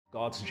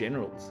God's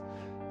generals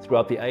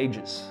throughout the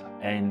ages,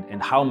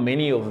 and how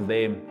many of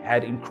them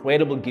had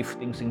incredible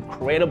giftings,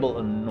 incredible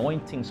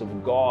anointings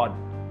of God,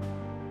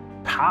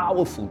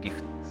 powerful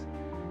giftings,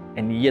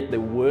 and yet they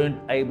weren't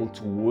able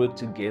to work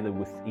together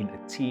within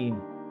a team.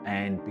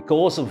 And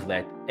because of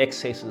that,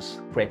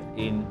 excesses crept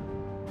in,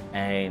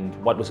 and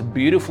what was a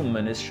beautiful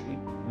ministry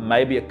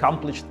maybe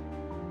accomplished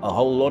a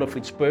whole lot of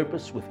its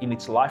purpose within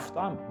its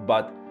lifetime,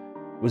 but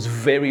it was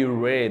very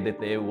rare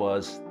that there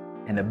was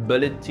an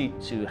ability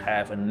to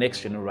have a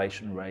next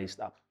generation raised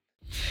up.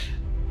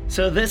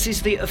 So this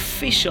is the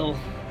official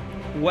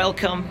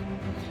welcome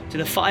to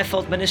the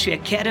Fivefold Ministry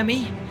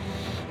Academy.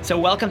 So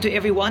welcome to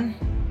everyone.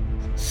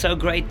 So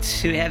great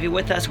to have you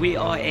with us. We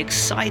are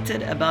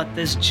excited about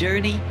this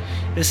journey,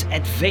 this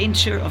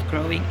adventure of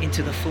growing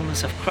into the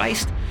fullness of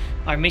Christ.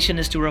 Our mission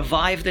is to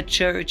revive the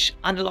church,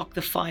 unlock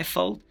the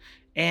fivefold,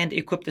 and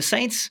equip the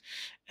saints.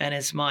 And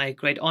it's my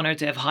great honor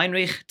to have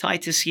Heinrich,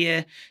 Titus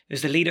here,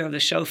 who's the leader of the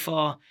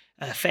Shofar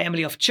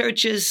family of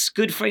churches,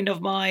 good friend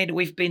of mine.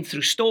 We've been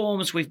through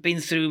storms, we've been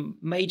through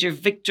major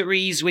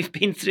victories, we've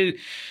been through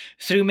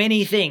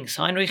many things.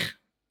 Heinrich,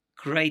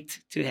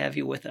 great to have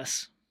you with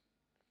us.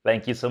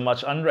 Thank you so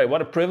much, Andre.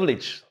 What a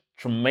privilege,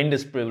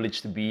 tremendous privilege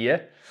to be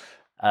here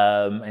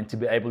and to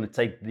be able to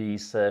take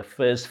these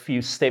first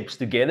few steps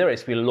together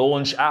as we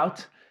launch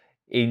out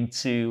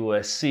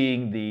into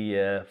seeing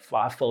the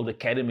Fivefold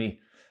Academy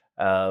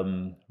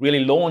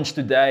really launch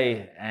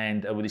today.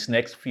 And over these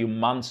next few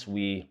months,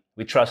 we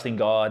trust in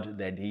God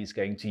that He's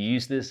going to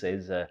use this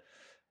as a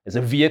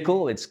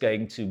vehicle. It's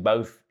going to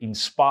both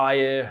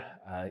inspire,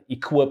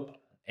 equip,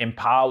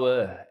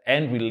 empower,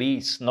 and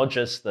release not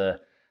just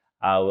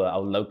our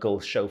local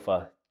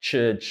Shofar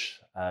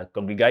church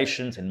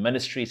congregations and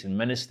ministries and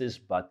ministers,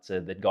 but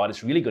that God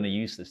is really going to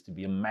use this to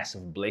be a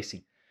massive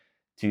blessing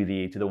to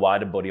the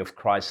wider body of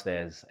Christ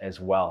as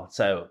well.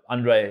 So,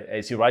 Andre,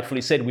 as you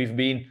rightfully said, we've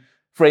been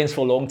friends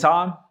for a long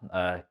time,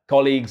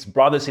 colleagues,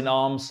 brothers in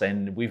arms,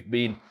 and we've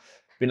been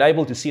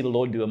able to see the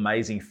Lord do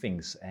amazing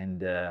things.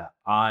 And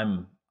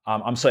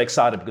I'm so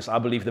excited because I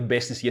believe the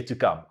best is yet to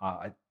come.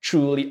 I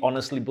truly,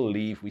 honestly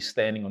believe we're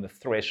standing on the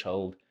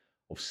threshold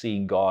of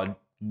seeing God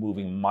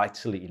moving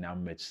mightily in our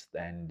midst.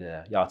 And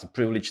it's a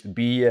privilege to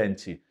be here and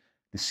to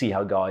see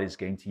how God is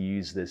going to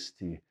use this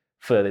to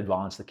further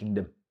advance the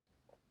kingdom.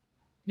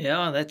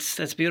 Yeah,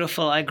 that's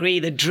beautiful. I agree.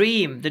 The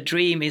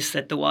dream is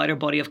that the wider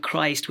body of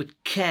Christ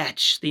would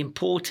catch the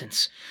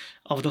importance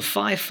of the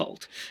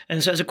fivefold.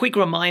 And so as a quick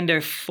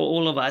reminder for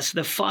all of us,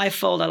 the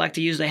fivefold, I like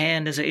to use the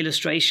hand as an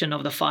illustration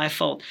of the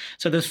fivefold.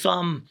 So the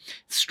thumb,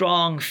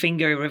 strong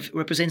finger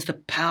represents the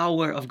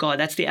power of God.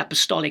 That's the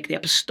apostolic. The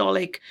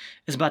apostolic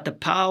is about the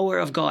power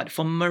of God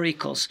for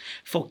miracles,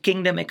 for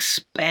kingdom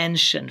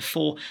expansion,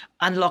 for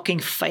unlocking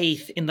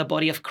faith in the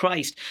body of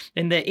Christ.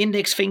 And the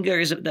index finger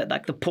is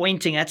like the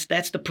pointing,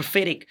 that's the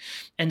prophetic.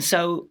 And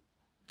so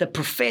the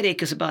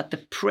prophetic is about the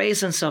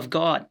presence of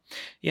God,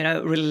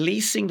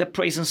 releasing the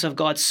presence of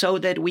God so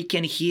that we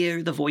can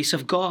hear the voice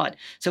of God,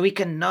 so we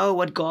can know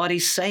what God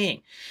is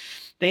saying.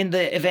 Then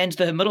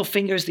the middle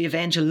finger is the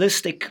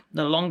evangelistic,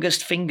 the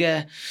longest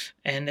finger,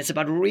 and it's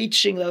about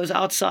reaching those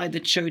outside the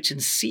church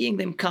and seeing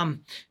them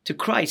come to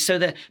Christ. So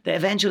the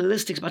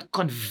evangelistic is about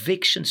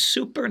conviction,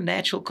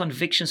 supernatural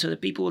conviction, so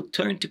that people will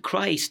turn to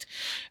Christ.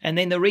 And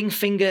then the ring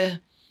finger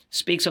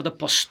speaks of the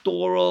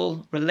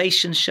pastoral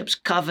relationships,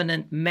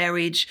 covenant,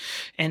 marriage.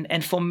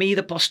 And for me,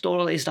 the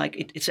pastoral is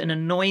like, it's an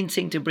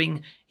anointing to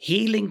bring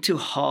healing to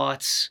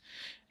hearts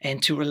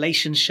and to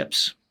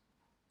relationships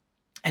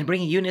and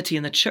bring unity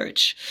in the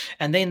church.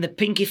 And then the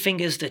pinky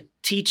finger is the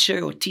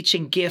teacher or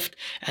teaching gift.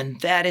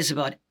 And that is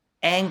about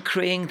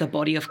anchoring the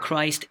body of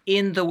Christ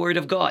in the Word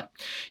of God.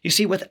 You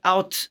see,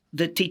 without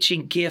the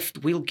teaching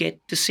gift, we'll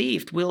get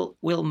deceived.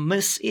 We'll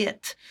miss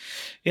it.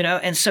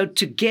 And so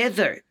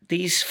together,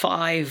 these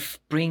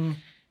five bring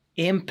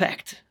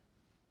impact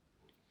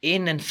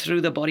in and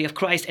through the body of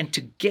Christ, and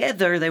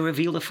together they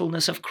reveal the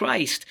fullness of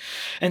Christ.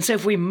 And so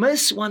if we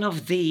miss one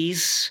of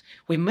these,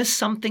 we miss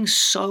something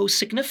so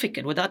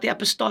significant. Without the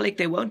apostolic,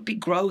 there won't be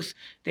growth,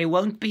 there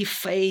won't be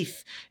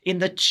faith in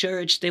the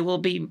church, there will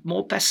be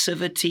more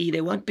passivity,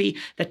 there won't be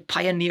that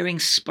pioneering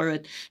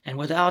spirit. And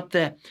without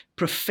the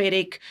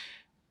prophetic,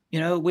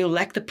 we'll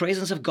lack the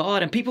presence of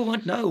God, and people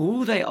won't know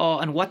who they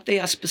are and what they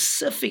are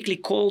specifically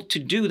called to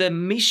do, the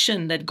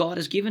mission that God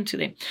has given to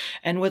them.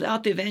 And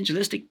without the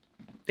evangelistic,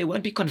 there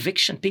won't be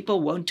conviction. People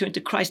won't turn to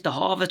Christ. The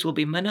harvest will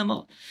be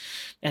minimal.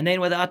 And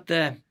then without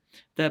the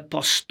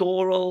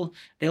pastoral,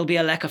 there'll be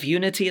a lack of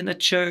unity in the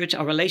church.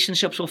 Our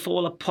relationships will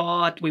fall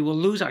apart. We will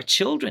lose our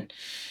children.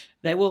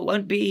 They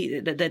won't be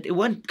that. It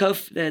won't go.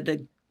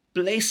 The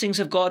blessings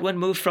of God won't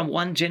move from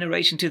one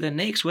generation to the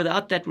next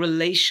without that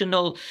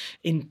relational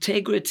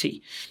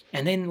integrity.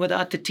 And then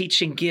without the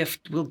teaching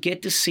gift, we'll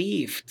get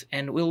deceived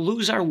and we'll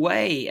lose our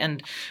way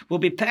and we'll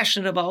be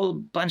passionate about a whole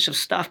bunch of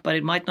stuff, but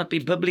it might not be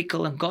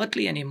biblical and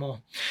godly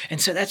anymore.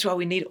 And so that's why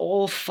we need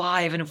all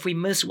five. And if we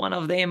miss one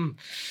of them,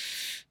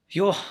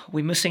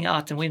 we're missing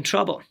out and we're in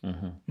trouble.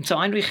 And so,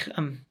 Heinrich,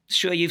 I'm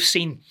sure you've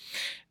seen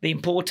the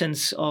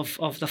importance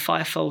of the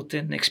fivefold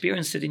and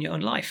experienced it in your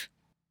own life.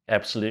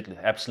 Absolutely,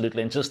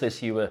 absolutely. And just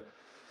as you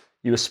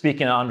were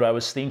speaking, Andrew, I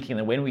was thinking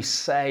that when we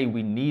say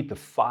we need the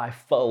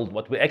fivefold,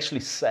 what we're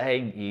actually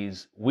saying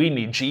is we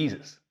need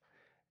Jesus.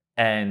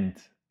 And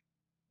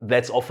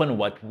that's often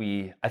what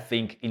I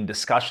think in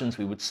discussions,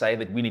 we would say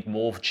that we need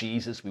more of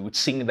Jesus. We would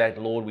sing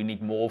that, Lord, we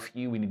need more of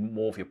you. We need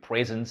more of your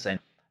presence. And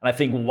I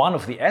think one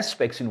of the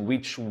aspects in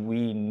which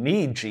we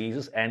need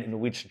Jesus and in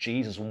which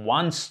Jesus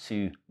wants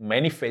to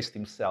manifest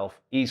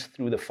himself is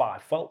through the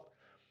fivefold.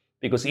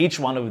 Because each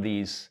one of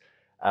these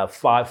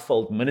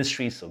fivefold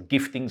ministries or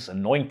giftings,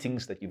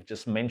 anointings that you've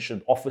just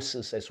mentioned,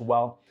 offices as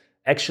well,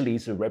 actually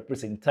is a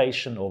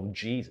representation of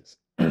Jesus.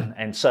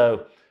 And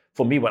so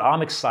for me, what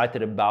I'm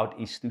excited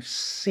about is to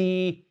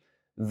see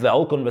the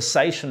whole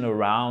conversation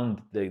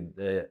around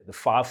the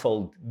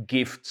fivefold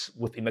gifts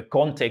within the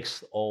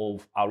context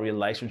of our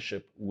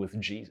relationship with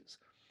Jesus.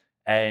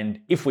 And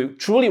if we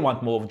truly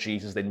want more of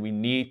Jesus, then we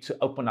need to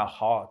open our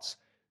hearts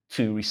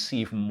to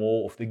receive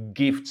more of the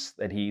gifts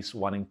that he's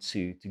wanting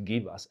to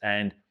give us.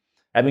 And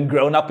having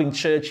grown up in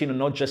church,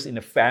 not just in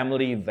a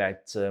family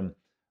that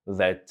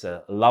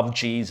loved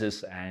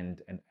Jesus and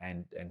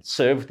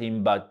served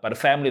him, but a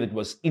family that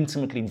was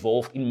intimately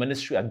involved in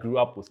ministry. I grew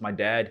up with my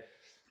dad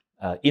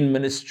in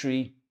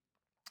ministry,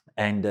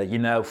 and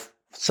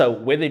so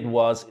whether it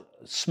was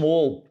a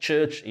small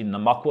church in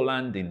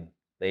Namakwaland,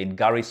 in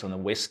Garis on the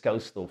west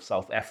coast of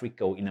South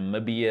Africa, or in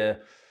Namibia,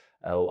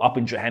 or up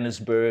in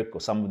Johannesburg,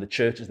 or some of the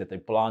churches that they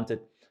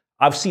planted,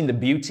 I've seen the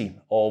beauty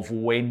of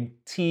when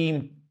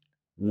team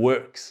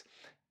works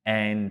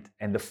and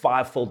the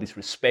fivefold is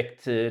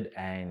respected,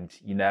 and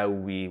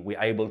we're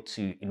able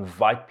to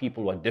invite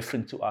people who are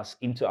different to us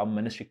into our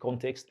ministry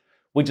context,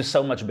 which is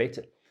so much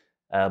better.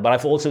 But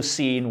I've also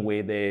seen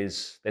where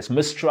there's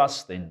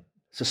mistrust and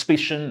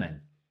suspicion and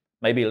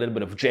maybe a little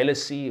bit of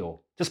jealousy or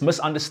just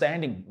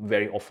misunderstanding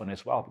very often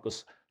as well,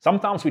 because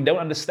sometimes we don't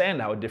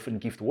understand how a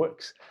different gift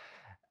works.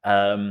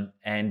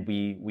 And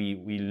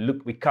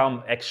we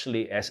come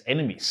actually as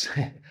enemies,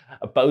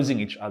 opposing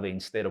each other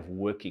instead of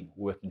working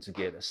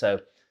together.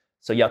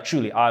 So yeah,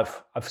 truly,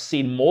 I've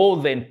seen more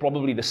than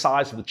probably the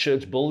size of the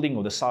church building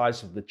or the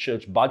size of the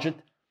church budget.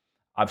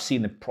 I've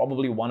seen that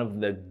probably one of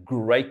the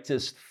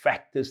greatest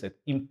factors that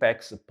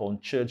impacts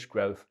upon church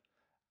growth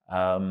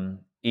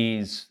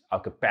is our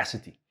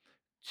capacity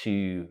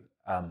to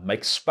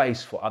make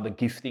space for other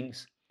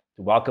giftings,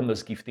 to welcome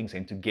those giftings,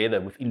 and together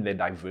within their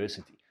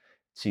diversity,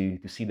 to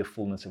see the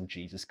fullness of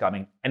Jesus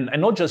coming, and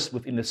not just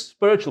within the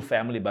spiritual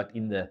family, but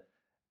in the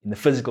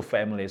physical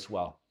family as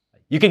well.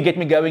 You can get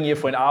me going here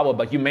for an hour,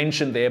 but you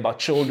mentioned there about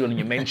children, and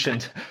you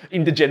mentioned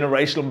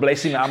intergenerational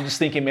blessing. I'm just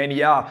thinking, man,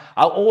 yeah,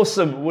 how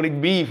awesome would it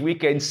be if we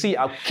can see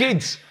our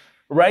kids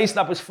raised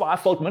up as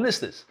fivefold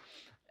ministers,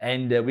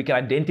 and we can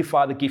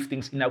identify the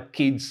giftings in our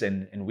kids,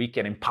 and we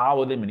can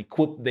empower them and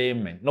equip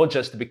them, and not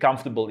just to be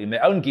comfortable in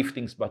their own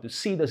giftings, but to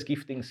see those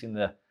giftings in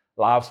the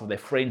lives of their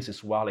friends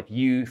as well, at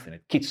youth and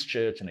at kids'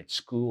 church and at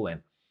school.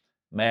 And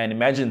man,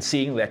 imagine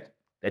seeing that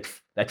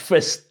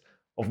fist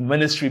of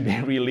ministry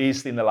being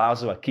released in the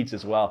lives of our kids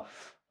as well.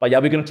 But yeah,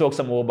 we're going to talk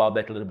some more about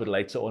that a little bit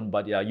later on.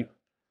 But yeah,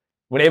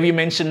 whenever you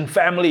mention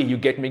family, you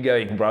get me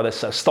going, brother.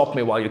 So stop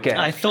me while you can.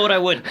 I thought I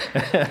would.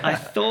 I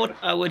thought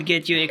I would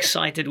get you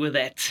excited with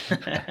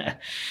that.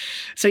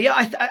 So yeah,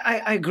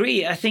 I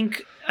agree. I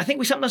think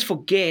we sometimes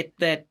forget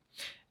that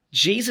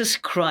Jesus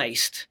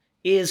Christ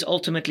is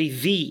ultimately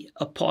the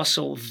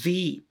apostle,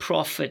 the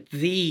prophet,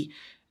 the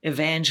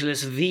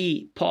evangelist,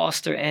 the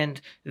pastor, and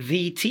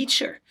the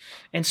teacher.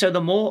 And so the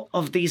more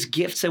of these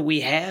gifts that we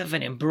have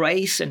and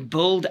embrace and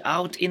build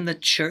out in the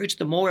church,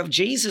 the more of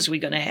Jesus we're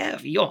going to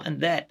have.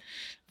 And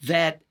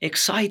that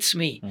excites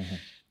me. Mm-hmm.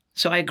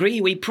 So I agree.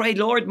 We pray,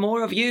 Lord,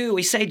 more of you.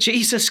 We say,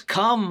 Jesus,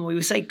 come.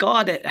 We say,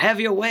 God, have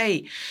your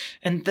way.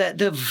 And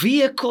the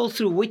vehicle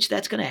through which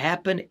that's going to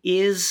happen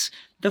is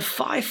the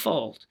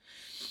fivefold.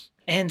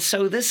 And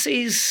so this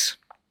is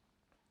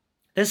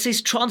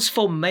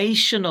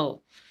transformational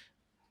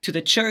to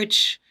the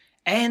church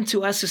and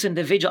to us as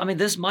individuals. I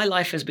mean, my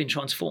life has been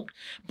transformed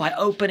by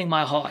opening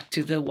my heart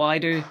to the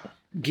wider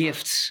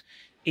gifts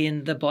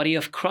in the body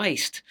of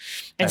Christ.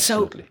 And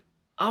Absolutely. So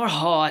our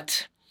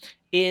heart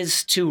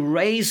is to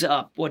raise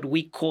up what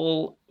we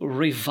call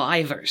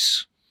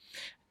revivers,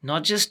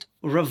 not just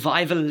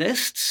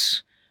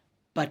revivalists,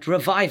 but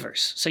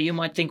revivers. So you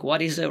might think,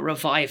 what is a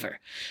reviver?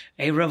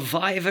 A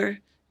reviver,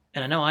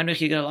 and I know,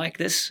 Heinrich, you're going to like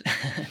this,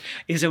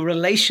 is a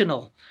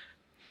relational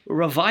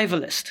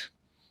revivalist.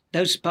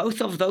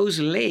 Both of those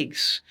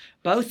legs,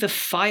 both the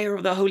fire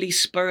of the Holy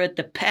Spirit,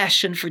 the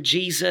passion for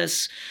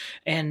Jesus,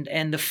 and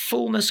the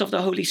fullness of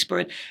the Holy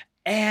Spirit,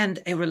 and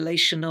a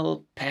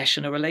relational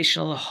passion, a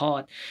relational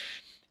heart.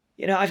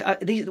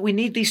 We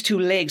need these two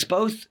legs,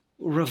 both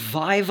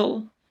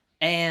revival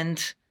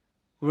and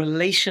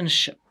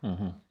relationship.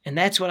 Mm-hmm. And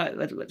that's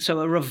so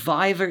a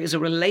reviver is a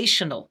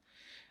relational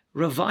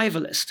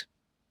revivalist.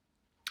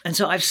 And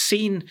so I've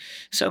seen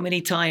so many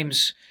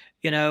times,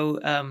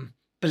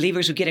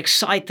 believers who get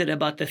excited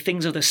about the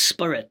things of the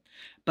Spirit,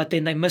 but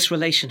then they miss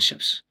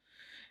relationships.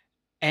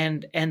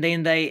 And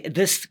then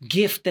this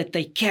gift that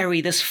they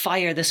carry, this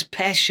fire, this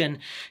passion,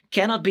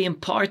 cannot be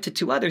imparted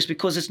to others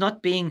because it's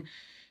not being.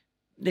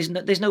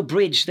 There's no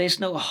bridge. There's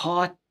no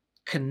heart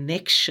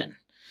connection,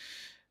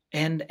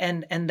 and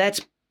that's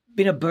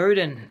been a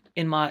burden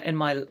on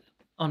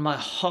my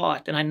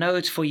heart, and I know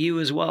it's for you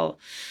as well,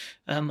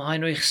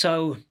 Heinrich.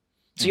 So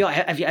yeah,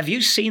 have you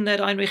seen that,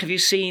 Heinrich? Have you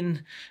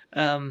seen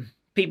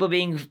people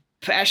being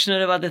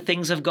passionate about the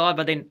things of God,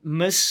 but then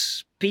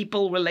miss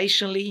people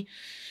relationally?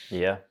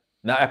 Yeah.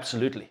 No,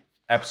 absolutely.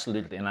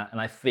 And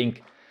I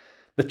think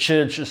the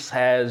church just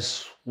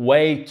has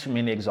way too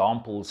many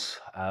examples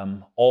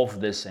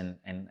of this. And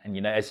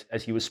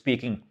as you were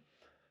speaking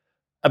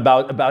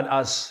about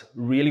us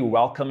really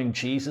welcoming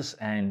Jesus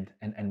and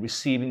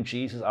receiving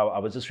Jesus, I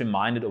was just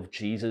reminded of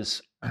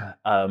Jesus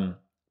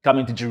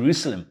coming to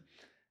Jerusalem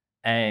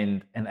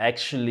and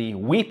actually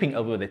weeping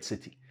over that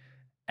city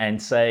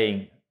and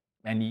saying,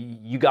 and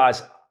you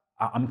guys,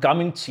 I'm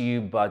coming to you,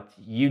 but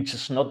you're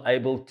just not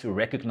able to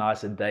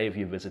recognize the day of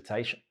your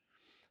visitation.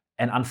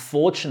 And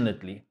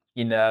unfortunately,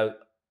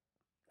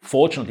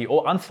 fortunately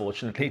or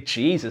unfortunately,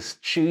 Jesus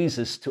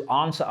chooses to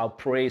answer our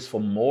prayers for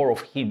more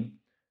of him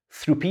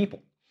through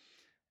people.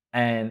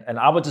 And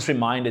I was just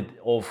reminded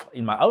of,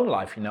 in my own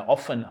life,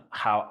 often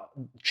how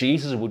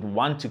Jesus would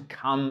want to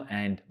come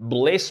and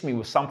bless me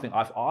with something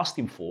I've asked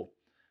him for.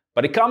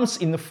 But it comes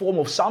in the form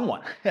of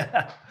someone.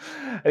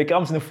 It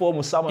comes in the form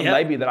of someone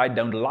maybe that I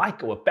don't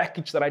like, or a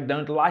package that I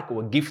don't like,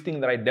 or a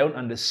gifting that I don't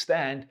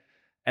understand.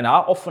 And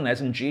how often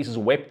hasn't Jesus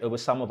wept over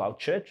some of our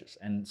churches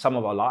and some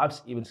of our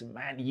lives, even said,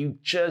 man, you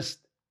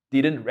just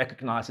didn't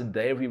recognize the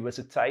day of your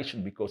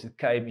visitation because it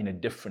came in a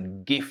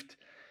different gift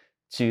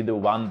to the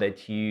one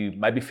that you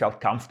maybe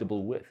felt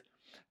comfortable with.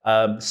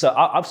 So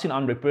I've seen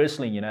Andre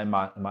personally, in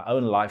my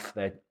own life,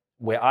 that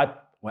where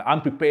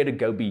I'm prepared to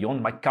go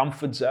beyond my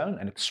comfort zone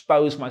and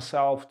expose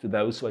myself to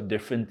those who are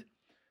different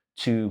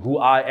to who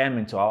I am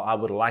and to how I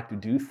would like to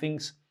do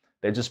things,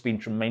 there's just been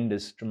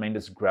tremendous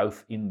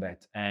growth in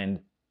that. And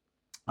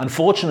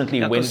unfortunately,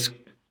 because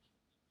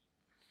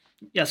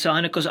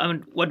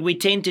what we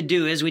tend to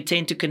do is we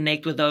tend to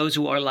connect with those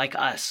who are like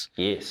us.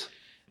 Yes.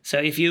 So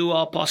if you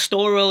are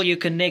pastoral, you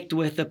connect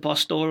with the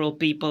pastoral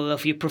people.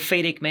 If you're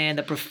prophetic, man,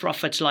 the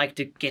prophets like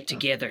to get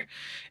together.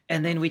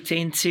 And then we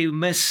tend to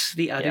miss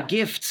the other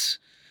gifts.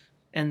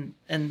 And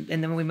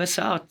then we miss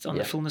out on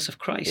the fullness of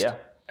Christ. Yeah,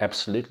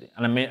 absolutely.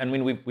 And I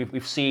mean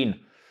we've seen,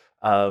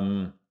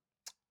 Robert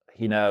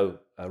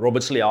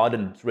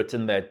Sliaden's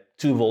written that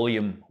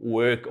 2-volume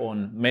work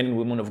on men and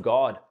women of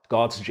God,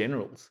 God's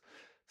generals,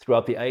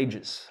 throughout the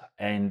ages,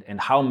 and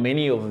how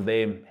many of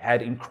them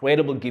had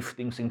incredible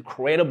giftings,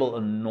 incredible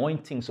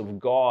anointings of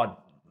God,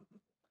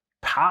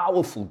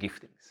 powerful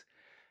giftings,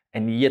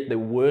 and yet they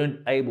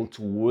weren't able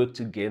to work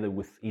together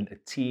within a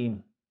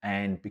team.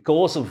 And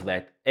because of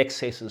that,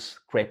 excesses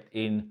crept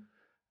in,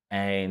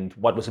 and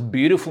what was a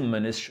beautiful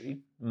ministry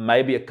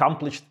maybe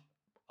accomplished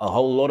a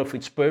whole lot of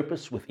its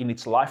purpose within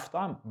its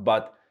lifetime,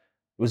 but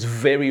it was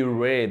very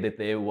rare that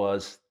there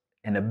was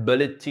an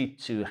ability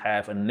to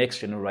have a next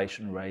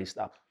generation raised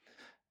up.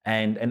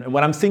 And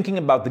when I'm thinking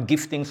about the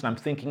giftings, and I'm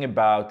thinking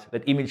about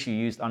that image you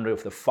used, Andre,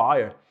 of the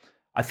fire,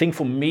 I think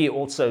for me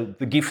also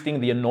the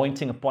gifting, the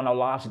anointing upon our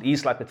lives, it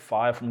is like that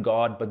fire from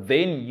God. But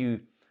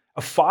then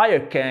a fire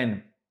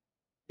can,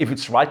 if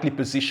it's rightly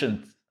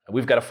positioned,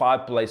 we've got a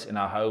fireplace in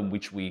our home,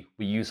 which we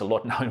use a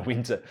lot now in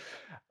winter.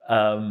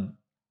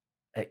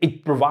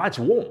 It provides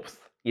warmth.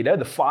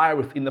 The fire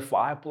within the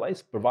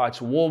fireplace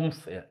provides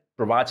warmth,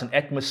 provides an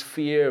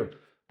atmosphere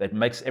that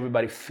makes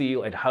everybody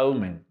feel at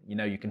home, and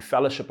you can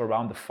fellowship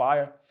around the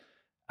fire.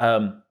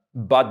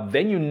 But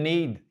then you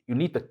need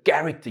the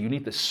character, you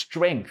need the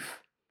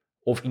strength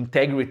of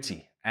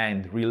integrity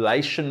and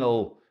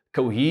relational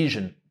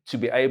cohesion to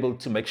be able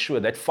to make sure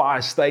that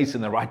fire stays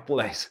in the right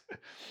place.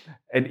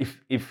 And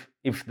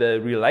if the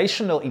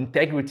relational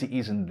integrity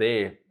isn't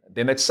there,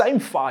 then that same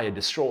fire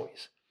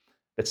destroys.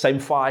 That same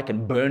fire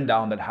can burn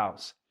down that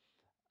house.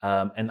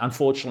 And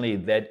unfortunately,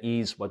 that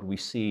is what we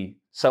see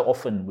so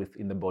often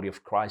within the body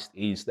of Christ,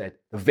 is that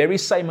the very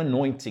same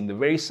anointing, the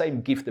very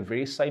same gift, the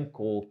very same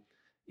call,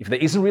 if there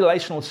isn't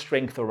relational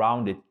strength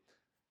around it,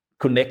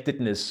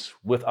 connectedness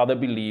with other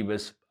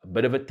believers, a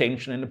bit of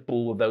attention in the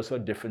pool of those who are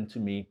different to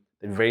me,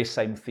 the very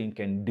same thing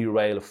can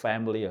derail a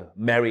family, a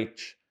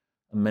marriage,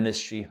 a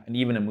ministry, and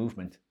even a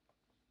movement.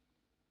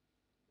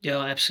 Yeah,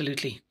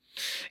 absolutely.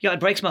 Yeah, it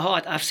breaks my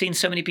heart. I've seen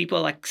so many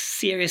people like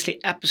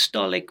seriously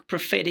apostolic,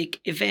 prophetic,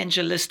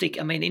 evangelistic,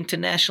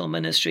 international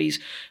ministries,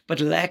 but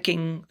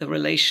lacking the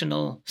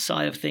relational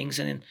side of things.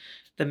 And then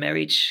the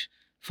marriage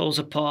falls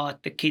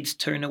apart, the kids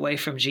turn away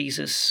from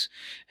Jesus,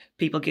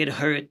 people get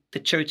hurt, the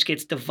church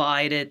gets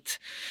divided.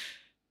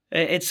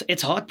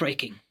 It's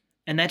heartbreaking.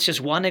 And that's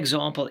just one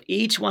example.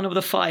 Each one of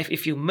the 5,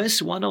 if you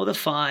miss one of the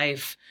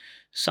 5,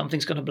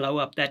 something's going to blow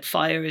up. That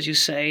fire, as you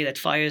say, that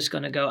fire is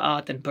going to go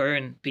out and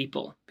burn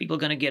people. People are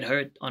going to get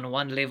hurt on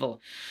one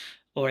level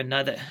or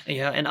another.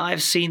 And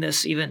I've seen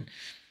this even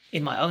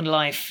in my own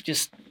life,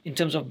 just in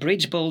terms of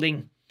bridge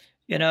building.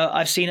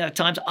 I've seen at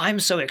times I'm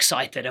so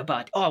excited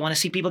about, I want to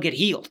see people get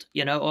healed,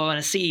 or I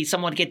want to see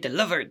someone get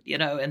delivered,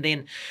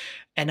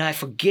 and I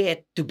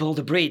forget to build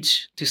a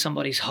bridge to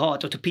somebody's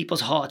heart or to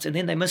people's hearts, and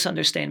then they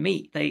misunderstand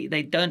me.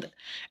 They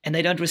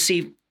don't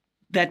receive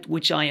that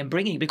which I am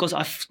bringing because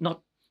I've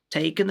not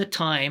taken the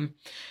time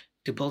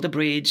to build a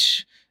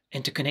bridge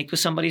and to connect with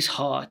somebody's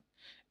heart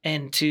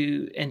and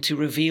to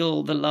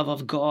reveal the love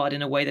of God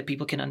in a way that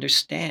people can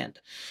understand.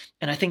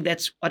 And I think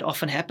that's what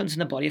often happens in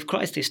the body of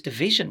Christ. There's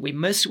division. We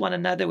miss one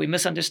another. We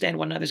misunderstand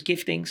one another's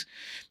giftings.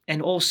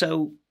 And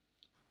also,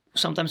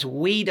 sometimes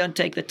we don't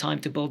take the time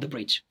to build the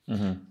bridge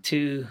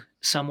to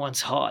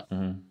someone's heart.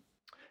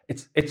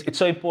 It's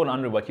so important,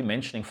 Andre, what you're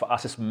mentioning for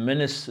us as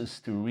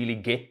ministers to really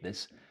get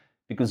this,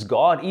 because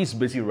God is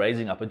busy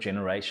raising up a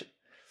generation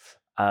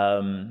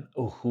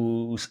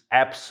who's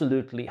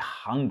absolutely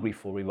hungry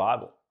for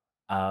revival.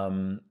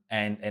 And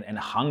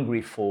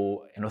hungry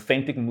for an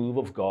authentic move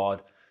of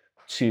God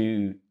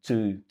to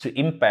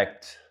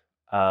impact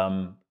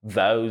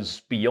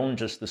those beyond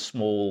just the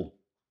small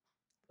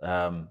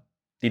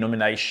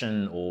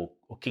denomination or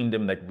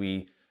kingdom that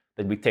we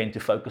tend to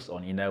focus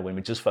on. When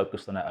we just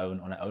focus on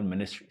our own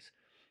ministries.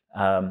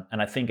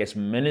 And I think as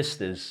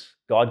ministers,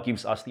 God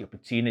gives us the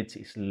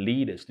opportunities,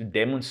 leaders, to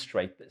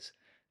demonstrate this,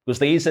 because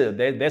there's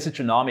a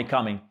tsunami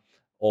coming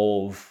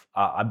of,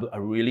 I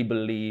really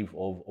believe,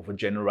 of a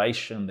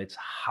generation that's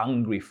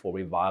hungry for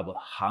revival,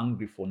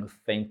 hungry for an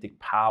authentic,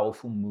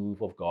 powerful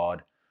move of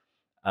God.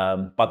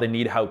 But they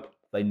need hope.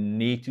 They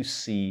need to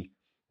see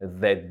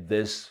that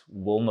this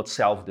will not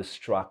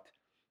self-destruct.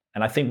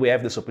 And I think we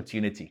have this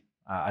opportunity.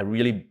 I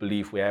really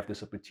believe we have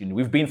this opportunity.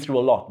 We've been through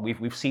a lot.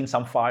 We've seen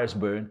some fires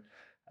burn.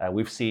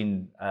 We've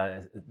seen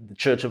the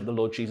Church of the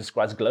Lord Jesus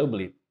Christ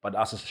globally, but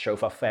us as a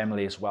Shofar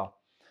family as well.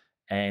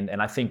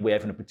 And I think we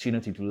have an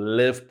opportunity to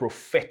live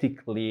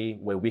prophetically,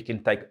 where we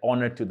can take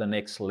honor to the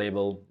next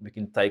level. We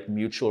can take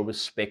mutual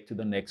respect to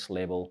the next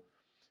level.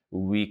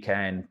 We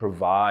can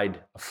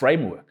provide a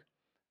framework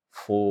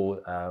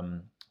for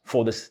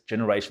this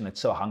generation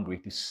that's so hungry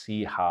to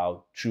see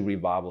how true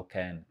revival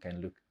can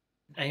look.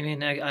 I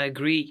mean, I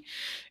agree.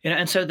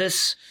 And so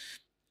this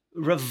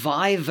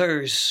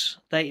revivers,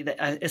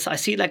 I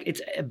see like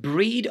it's a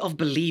breed of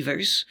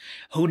believers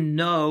who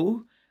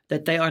know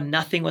that they are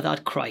nothing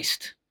without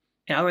Christ.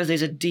 In other words,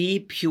 there's a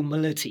deep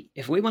humility.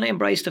 If we want to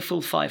embrace the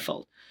full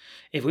fivefold,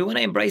 if we want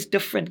to embrace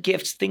different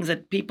gifts, things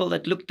that people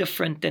that look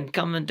different and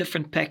come in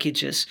different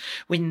packages,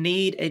 we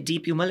need a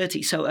deep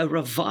humility. So a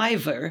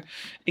reviver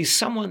is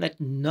someone that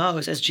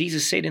knows, as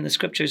Jesus said in the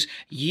scriptures,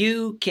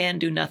 you can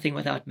do nothing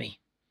without me.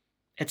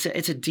 It's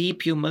a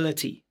deep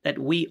humility that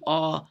we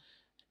are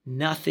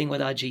nothing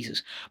without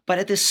Jesus. But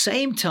at the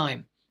same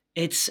time,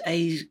 it's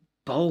a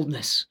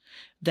boldness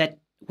that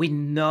we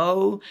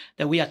know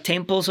that we are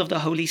temples of the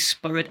Holy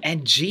Spirit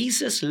and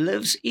Jesus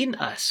lives in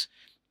us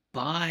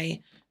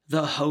by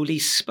the Holy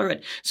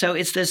Spirit. So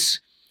it's this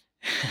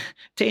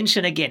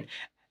tension again,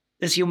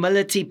 this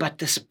humility, but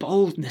this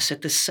boldness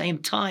at the same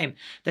time,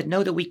 that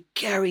know that we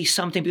carry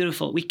something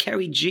beautiful. We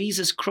carry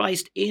Jesus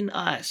Christ in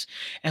us,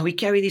 and we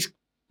carry these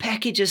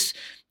packages,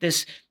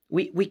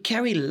 we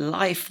carry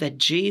life that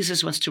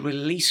Jesus wants to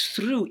release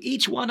through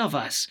each one of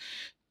us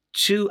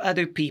to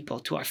other people,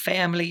 to our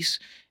families,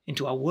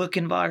 into our work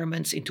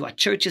environments, into our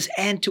churches,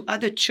 and to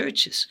other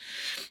churches.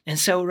 And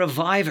so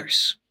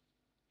revivers,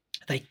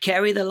 they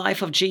carry the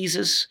life of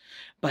Jesus,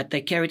 but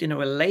they carry it in a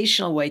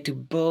relational way to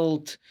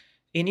build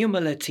in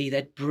humility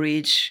that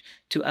bridge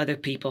to other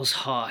people's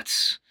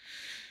hearts.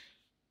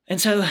 And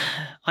so,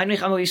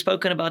 Heinrich, I know we've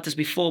spoken about this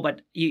before,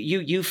 but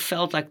you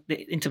felt like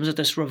in terms of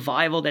this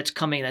revival that's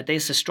coming, that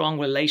there's a strong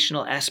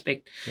relational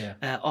aspect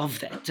of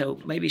that. So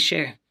maybe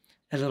share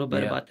a little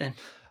bit about that.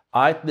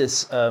 I had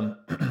this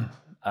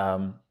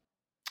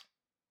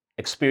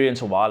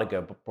experience a while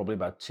ago, probably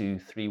about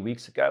 2-3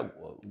 weeks ago.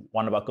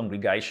 One of our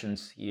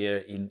congregations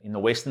here in the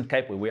Western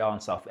Cape, where we are in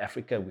South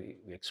Africa, we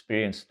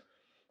experienced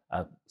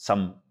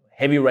some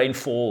heavy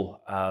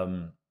rainfall,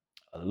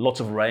 lots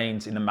of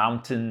rains in the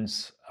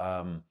mountains,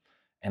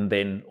 and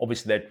then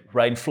obviously that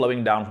rain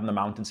flowing down from the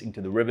mountains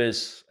into the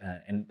rivers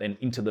and then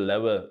into the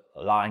lower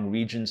lying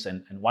regions.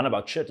 And one of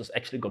our churches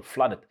actually got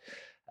flooded.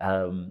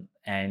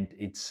 And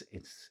it's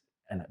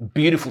a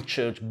beautiful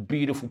church,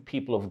 beautiful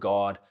people of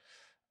God.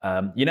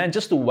 And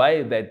just the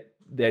way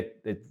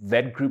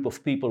that group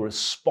of people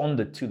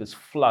responded to this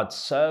flood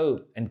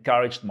so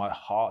encouraged my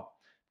heart,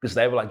 because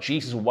they were like,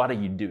 Jesus, what are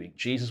you doing?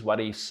 Jesus, what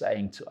are you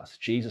saying to us?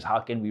 Jesus, how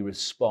can we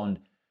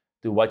respond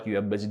to what you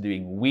are busy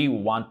doing? We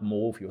want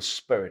more of your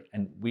spirit.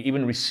 And we're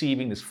even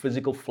receiving this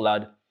physical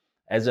flood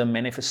as a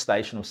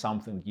manifestation of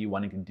something that you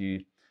wanting to do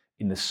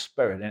in the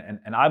spirit.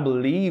 And I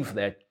believe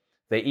that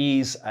there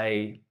is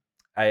a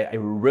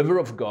river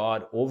of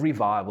God of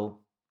revival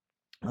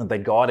that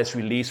God has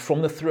released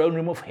from the throne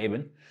room of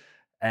heaven.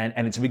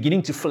 And it's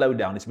beginning to flow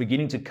down. It's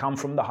beginning to come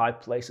from the high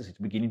places. It's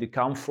beginning to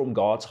come from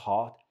God's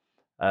heart.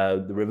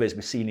 The river, as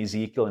we see in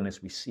Ezekiel and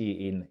as we see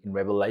in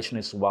Revelation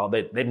as well,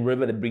 that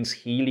river that brings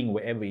healing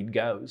wherever it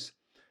goes.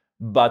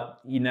 But,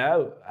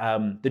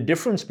 the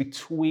difference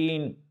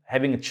between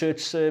having a church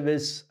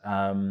service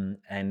and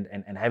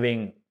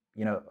having,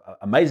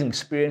 amazing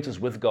experiences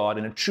with God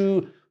and a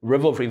true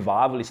river of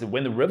revival is that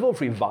when the river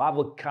of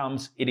revival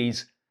comes, it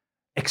is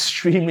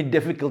extremely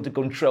difficult to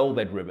control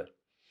that river.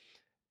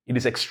 It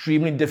is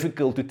extremely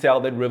difficult to tell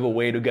that river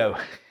where to go.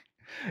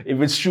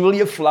 If it's truly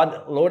a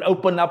flood, Lord,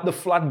 open up the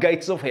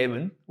floodgates of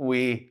heaven.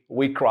 We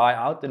cry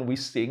out and we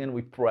sing and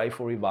we pray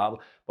for revival.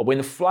 But when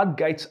the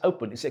floodgates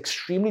open, it's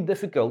extremely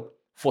difficult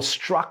for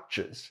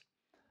structures,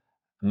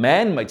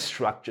 man-made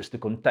structures, to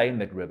contain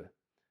that river.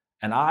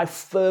 And I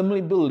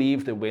firmly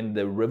believe that when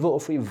the river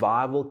of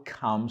revival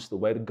comes, the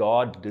way that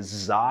God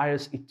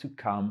desires it to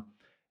come,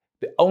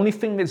 the only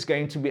thing that's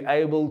going to be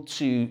able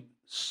to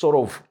sort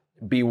of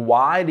be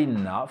wide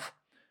enough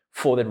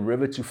for that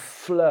river to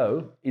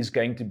flow is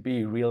going to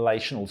be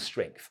relational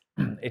strength.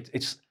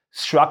 It's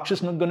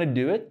structure's not going to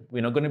do it.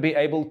 We're not going to be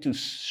able to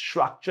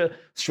structure.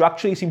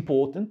 Structure is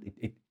important.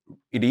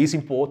 It is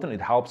important.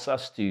 It helps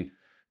us to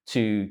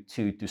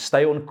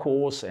stay on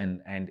course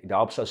and it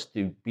helps us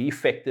to be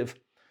effective.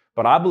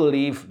 But I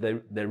believe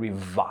the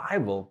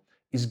revival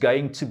is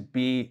going to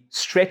be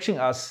stretching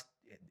us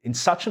in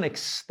such an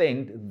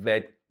extent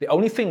that the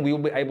only thing we will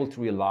be able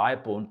to rely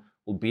upon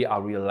will be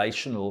our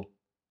relational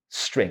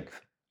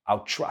strength,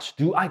 our trust.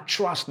 Do I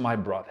trust my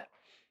brother?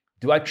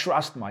 Do I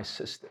trust my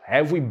sister?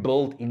 Have we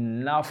built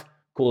enough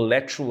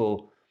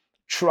collateral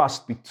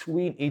trust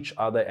between each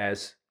other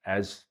as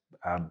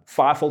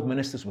fivefold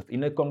ministers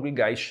within a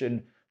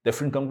congregation,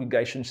 different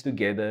congregations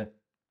together,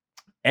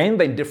 and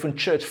then different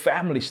church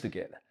families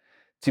together,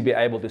 to be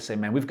able to say,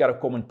 man, we've got a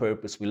common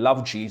purpose. We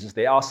love Jesus.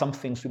 There are some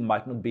things we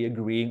might not be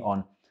agreeing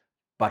on,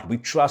 but we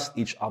trust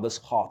each other's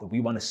heart that we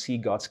want to see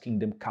God's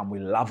kingdom come. We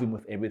love him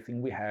with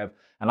everything we have.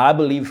 And I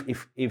believe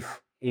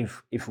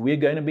if we're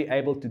going to be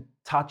able to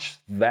touch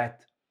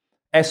that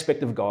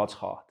aspect of God's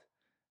heart,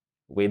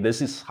 where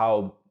this is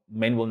how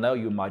men will know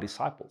you're my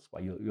disciples, by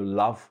your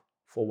love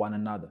for one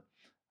another,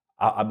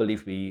 I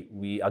believe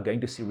we are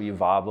going to see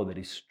revival that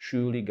is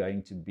truly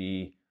going to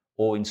be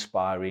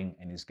awe-inspiring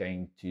and is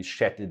going to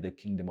shatter the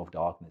kingdom of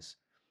darkness.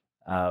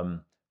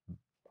 But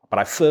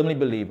I firmly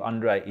believe,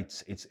 Andre,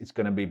 it's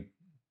going to be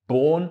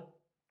born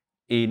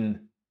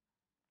in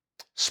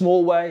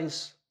small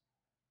ways,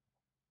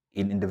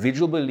 in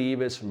individual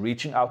believers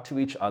reaching out to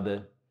each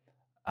other,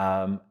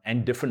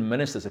 and different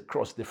ministers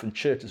across different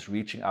churches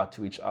reaching out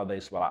to each other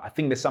as well. I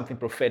think there's something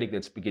prophetic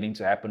that's beginning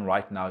to happen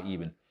right now,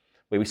 even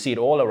where we see it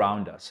all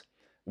around us,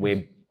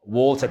 where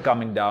walls are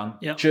coming down,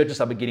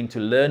 churches are beginning to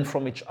learn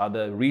from each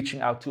other,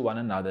 reaching out to one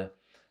another,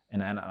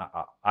 and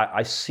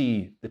I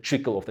see the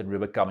trickle of that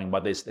river coming.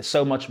 But there's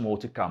so much more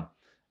to come,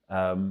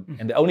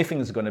 and the only thing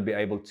that's going to be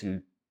able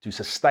to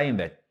sustain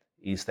that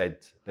is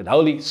that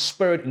Holy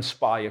Spirit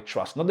inspired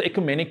trust, not the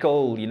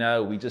ecumenical,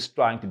 we're just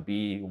trying to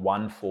be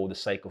one for the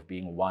sake of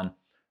being one,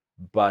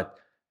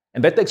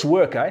 and that takes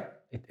work, eh?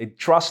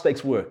 Trust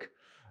takes work.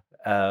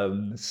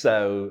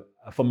 So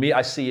for me,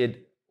 I see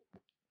it.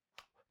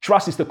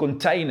 Trust is the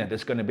container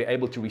that's going to be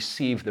able to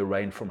receive the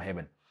rain from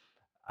heaven.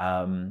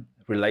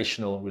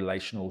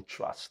 Relational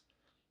trust.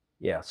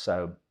 Yeah.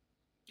 So.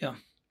 Yeah.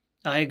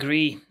 I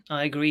agree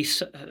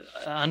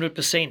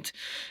 100%.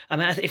 I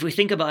mean, if we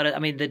think about it, I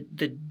mean,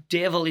 the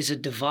devil is a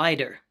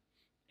divider,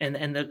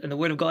 and the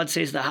Word of God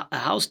says that a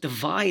house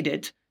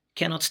divided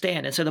cannot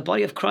stand. And so the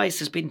body of Christ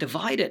has been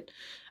divided.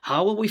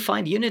 How will we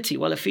find unity?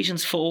 Well,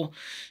 Ephesians 4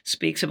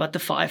 speaks about the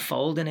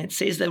fivefold, and it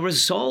says the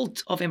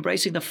result of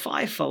embracing the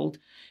fivefold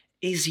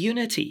is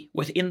unity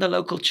within the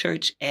local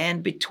church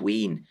and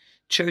between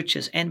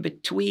churches and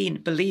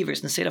between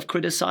believers. Instead of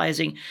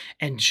criticizing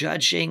and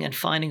judging and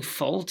finding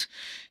fault,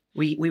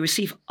 we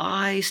receive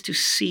eyes to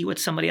see what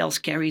somebody else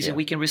carries, and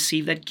we can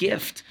receive that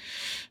gift.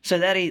 So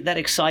that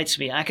excites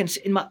me. I can,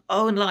 in my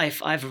own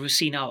life, I've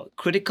seen how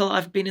critical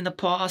I've been in the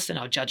past and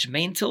how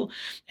judgmental.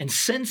 And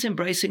since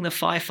embracing the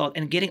fivefold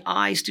and getting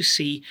eyes to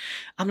see,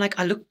 I'm like,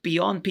 I look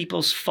beyond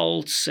people's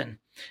faults and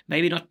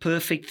maybe not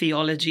perfect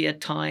theology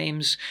at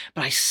times,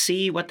 but I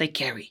see what they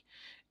carry.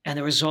 And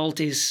the result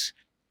is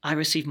I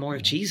receive more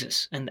of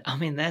Jesus. And I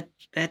mean, that's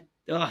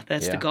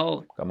the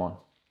goal. Come on.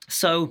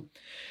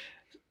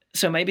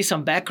 So maybe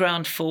some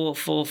background for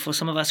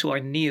some of us who are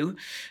new,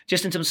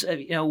 just in terms of,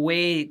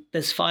 where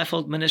this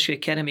Fivefold Ministry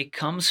Academy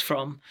comes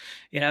from.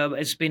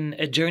 It's been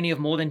a journey of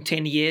more than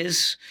 10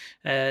 years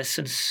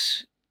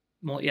since,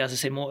 more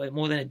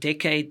than a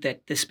decade,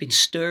 that this has been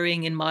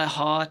stirring in my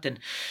heart. And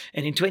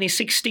in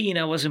 2016,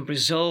 I was in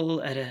Brazil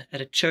at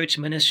a church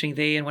ministering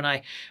there. And when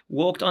I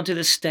walked onto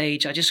the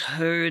stage, I just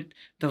heard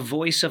the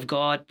voice of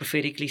God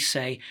prophetically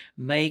say,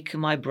 "Make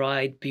my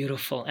bride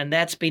beautiful." And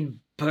that's been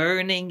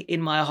burning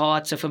in my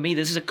heart. So for me,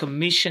 this is a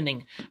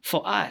commissioning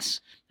for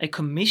us, a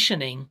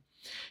commissioning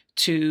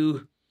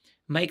to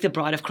make the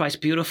bride of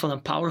Christ beautiful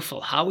and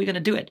powerful. How are we going to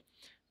do it?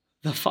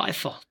 The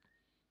fivefold,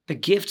 the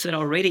gifts that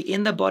are already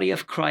in the body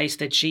of Christ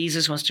that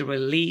Jesus wants to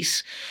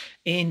release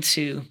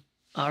into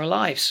our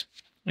lives.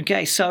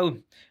 Okay, so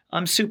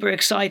I'm super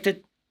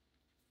excited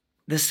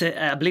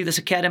I believe this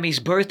academy is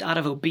birthed out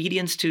of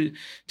obedience to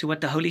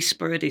what the Holy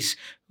Spirit is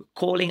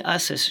calling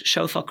us as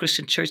Shofar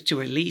Christian Church to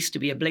release, to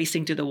be a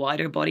blessing to the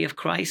wider body of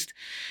Christ.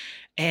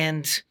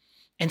 And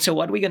so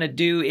what we're going to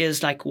do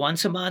is, like,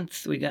 once a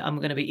month, I'm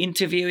going to be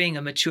interviewing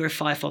a mature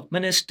fivefold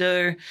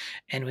minister,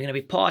 and we're going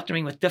to be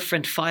partnering with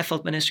different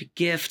fivefold ministry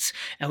gifts,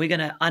 and we're going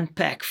to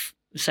unpack,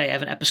 say,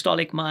 have an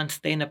apostolic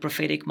month, then a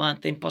prophetic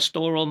month, then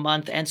pastoral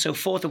month, and so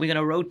forth. And we're going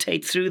to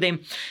rotate through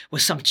them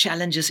with some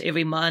challenges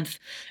every month.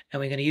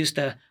 And we're going to use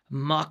the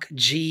Mach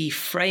G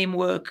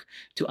framework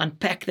to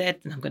unpack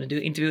that. And I'm going to do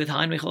an interview with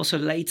Heinrich also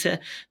later.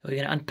 We're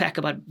going to unpack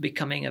about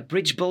becoming a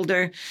bridge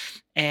builder.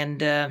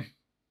 And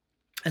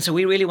so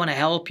we really want to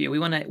help you. We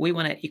want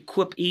to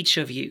equip each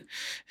of you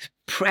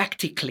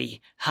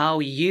practically how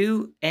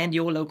you and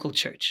your local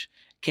church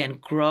can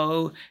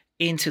grow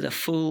into the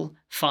full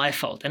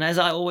fivefold. And as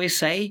I always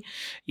say,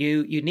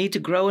 you need to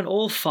grow in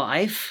all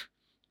five,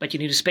 but you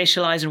need to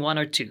specialize in one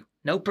or two.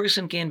 No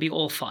person can be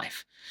all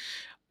five,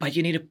 but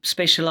you need to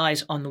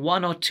specialize on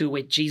one or two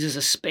where Jesus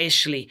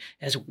especially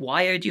has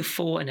wired you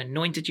for and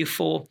anointed you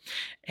for.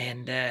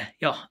 And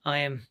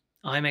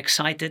I'm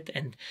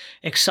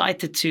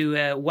excited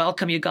to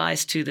welcome you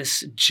guys to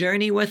this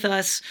journey with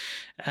us.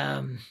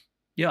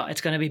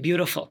 It's going to be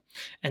beautiful.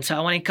 And so I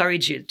want to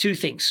encourage you, two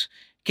things.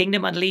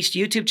 Kingdom Unleashed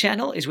YouTube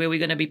channel is where we're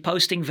going to be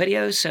posting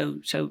videos.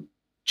 So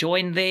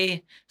join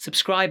there,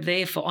 subscribe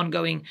there for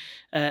ongoing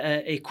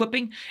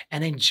equipping,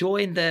 and then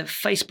join the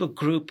Facebook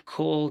group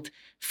called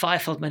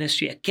Fivefold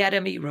Ministry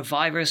Academy,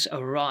 Revivers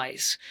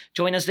Arise.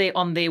 Join us there.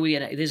 On there,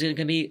 there's going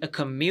to be a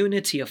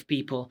community of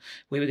people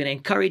where we're going to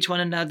encourage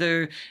one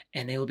another,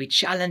 and there will be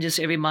challenges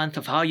every month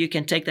of how you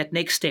can take that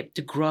next step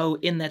to grow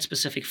in that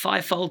specific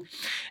fivefold.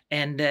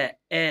 And this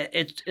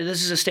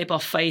is a step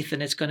of faith,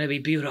 and it's going to be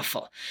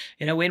beautiful.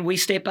 When we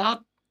step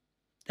out,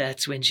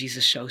 that's when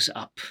Jesus shows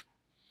up.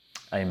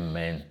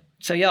 Amen.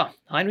 So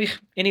Heinrich,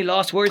 any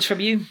last words from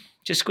you?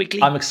 Just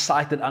quickly. I'm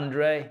excited,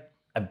 Andre,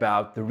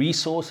 about the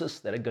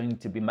resources that are going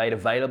to be made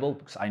available,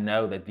 because I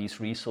know that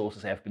these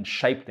resources have been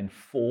shaped and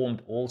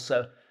formed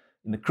also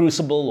in the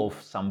crucible of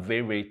some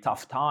very, very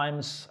tough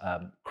times,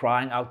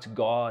 crying out to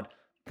God,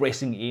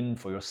 pressing in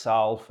for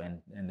yourself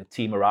and the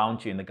team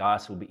around you, and the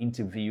guys who will be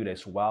interviewed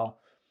as well.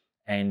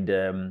 And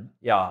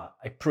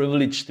a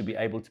privilege to be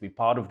able to be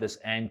part of this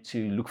and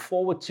to look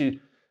forward to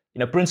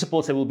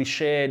principles that will be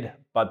shared,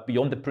 but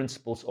beyond the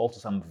principles, also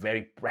some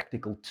very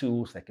practical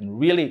tools that can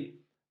really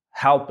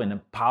help and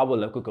empower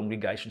local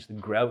congregations to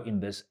grow in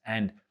this.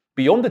 And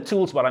beyond the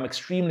tools, what I'm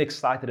extremely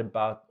excited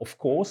about, of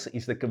course,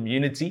 is the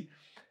community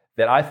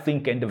that I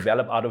think can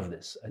develop out of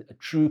this, a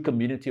true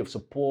community of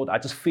support. I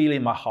just feel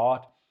in my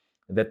heart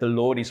that the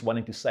Lord is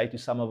wanting to say to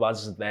some of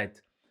us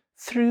that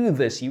through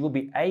this, you will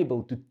be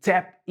able to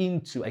tap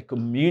into a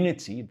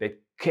community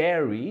that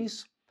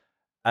carries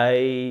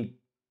a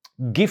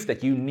gift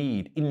that you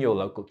need in your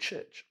local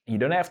church. You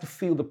don't have to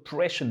feel the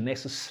pressure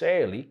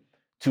necessarily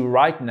to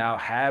right now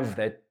have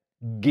that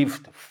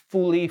gift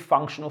fully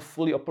functional,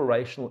 fully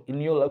operational in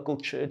your local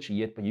church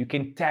yet, but you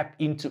can tap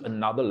into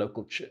another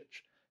local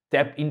church.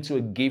 Tap into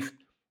a gift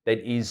that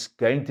is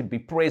going to be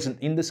present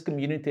in this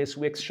community as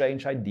we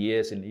exchange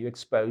ideas and you're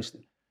exposed.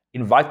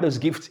 Invite those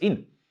gifts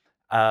in.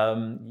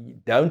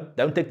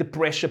 Don't take the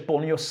pressure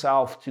upon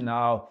yourself to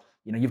now,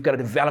 you've got to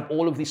develop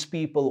all of these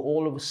people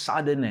all of a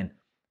sudden.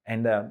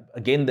 And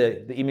again,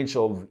 the image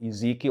of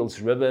Ezekiel's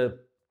river,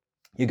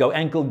 you go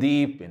ankle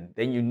deep, and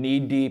then you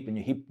knee deep, and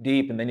you hip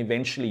deep, and then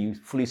eventually you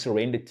fully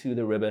surrender to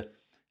the river.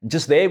 And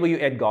just there where you're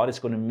at, God is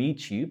going to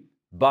meet you.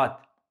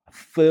 But I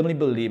firmly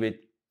believe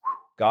it,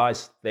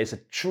 guys, there's a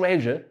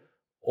treasure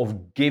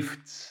of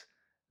gifts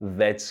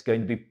that's going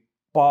to be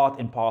part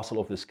and parcel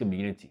of this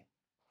community.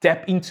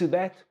 Tap into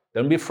that.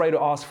 Don't be afraid to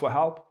ask for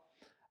help.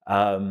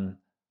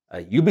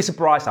 You'll be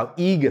surprised how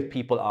eager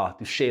people are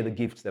to share the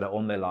gifts that are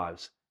on their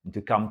lives and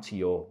to come to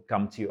your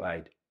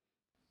aid.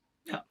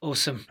 Yeah,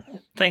 awesome.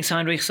 Thanks,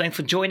 Heinrich. Thanks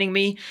for joining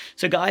me.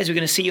 So, guys, we're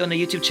going to see you on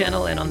the YouTube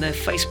channel and on the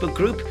Facebook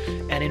group.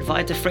 And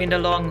invite a friend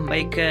along.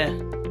 Make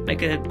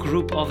a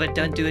group of it.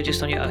 Don't do it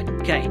just on your own.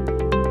 Okay.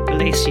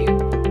 Bless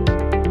you.